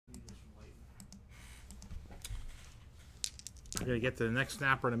We're going to get to the next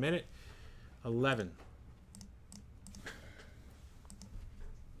snapper in a minute. 11.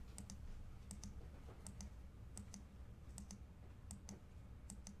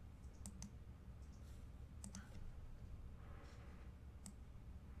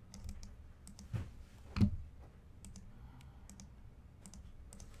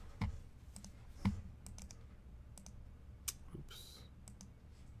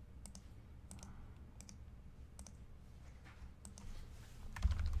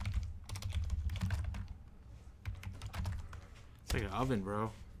 It's like an oven,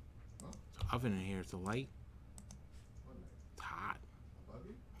 bro. Huh? It's an oven in here. It's a light. It's hot. Above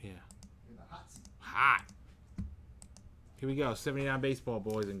you? Yeah. In the hot seat. Hot. Here we go. 79 baseball,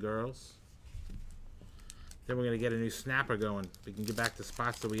 boys and girls. Then we're going to get a new snapper going. We can get back to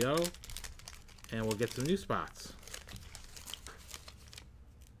spots that we owe. And we'll get some new spots.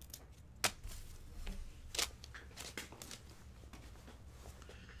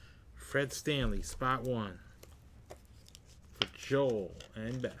 Fred Stanley, spot 1. Joel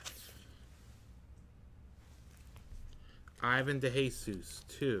and Beth. Ivan DeJesus,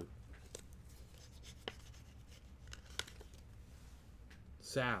 2.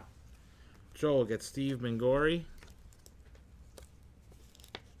 Sal. Joel gets Steve Mangori.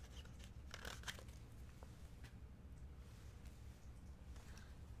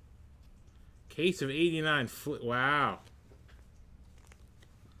 Case of 89. Wow.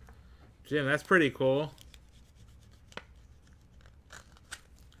 Jim, that's pretty cool.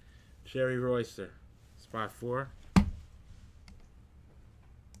 Jerry Royster, spot 4.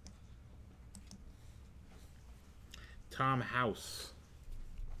 Tom House,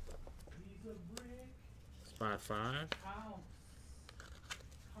 spot 5.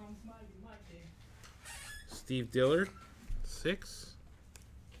 Steve Dillard, 6.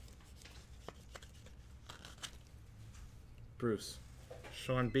 Bruce.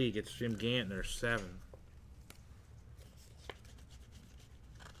 Sean B gets Jim Gantner, 7.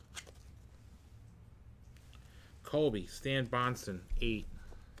 Colby, Stan Bonston, 8.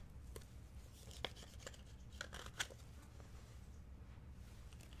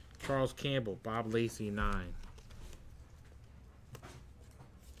 Charles Campbell, Bob Lacey, 9.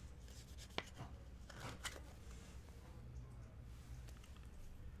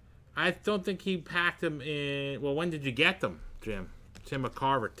 I don't think he packed them in. Well, when did you get them, Jim? Tim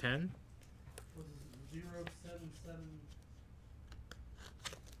McCarver, 10. Was it 077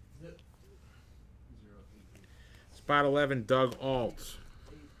 zip? Spot 11, Doug Alt.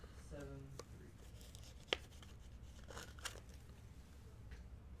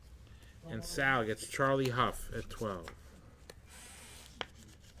 873. And Sal gets Charlie Huff at 12.